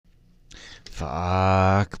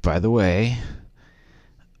Fuck, by the way,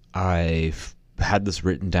 I've had this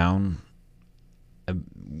written down,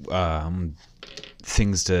 um,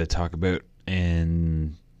 things to talk about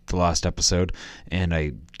in the last episode, and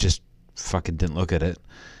I just fucking didn't look at it.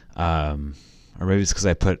 Or maybe it's because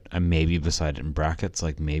I put a maybe beside it in brackets,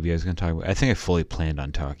 like maybe I was going to talk about it. I think I fully planned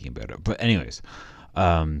on talking about it. But anyways,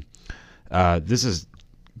 this is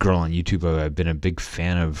girl on YouTube I've been a big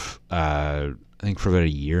fan of, I think for about a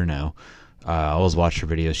year now. I always watch her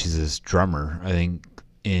videos. She's this drummer, I think,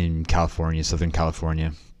 in California, Southern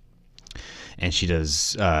California. And she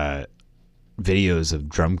does videos of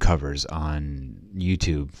drum covers on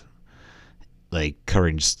YouTube, like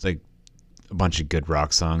covering just like a bunch of good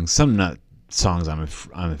rock songs. Some not songs I'm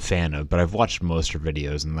a fan of, but I've watched most of her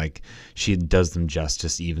videos, and like she does them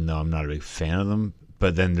justice, even though I'm not a big fan of them.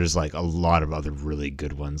 But then there's like a lot of other really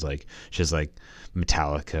good ones. Like she has like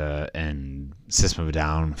Metallica and System of a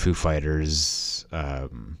Down, Foo Fighters,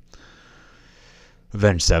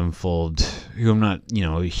 Avenged Sevenfold, who I'm not,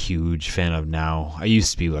 a huge fan of now. I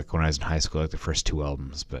used to be, like when I was in high school, like the first two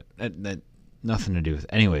albums, but that nothing to do with it.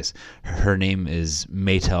 Anyways, her name is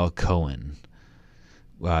Maytel Cohen,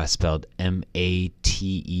 spelled Matelcoen.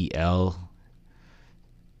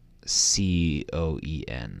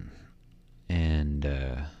 And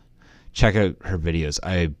check out her videos.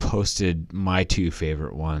 I posted my two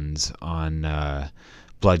favorite ones on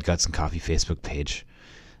Blood, Guts, and Coffee Facebook page,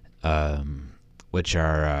 which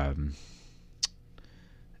are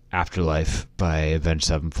Afterlife by Avenged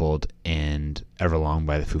Sevenfold and Everlong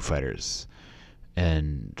by the Foo Fighters.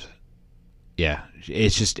 And yeah,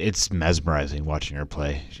 it's mesmerizing watching her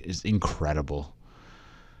play. It's incredible.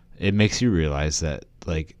 It makes you realize that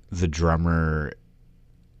like the drummer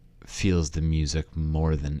feels the music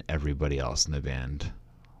more than everybody else in the band.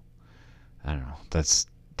 I don't know. That's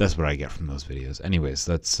what I get from those videos. Anyways,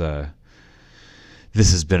 this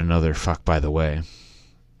has been another Fuck By The Way.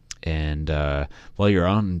 And while you're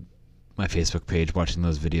on my Facebook page watching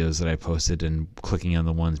those videos that I posted and clicking on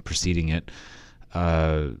the ones preceding it,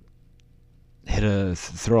 throw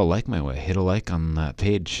a like my way. Hit a like on that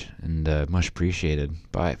page, and much appreciated.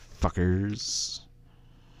 Bye, fuckers.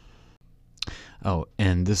 Oh,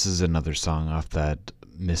 and this is another song off that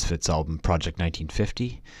Misfits album, Project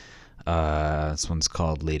 1950. This one's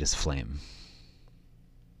called Latest Flame.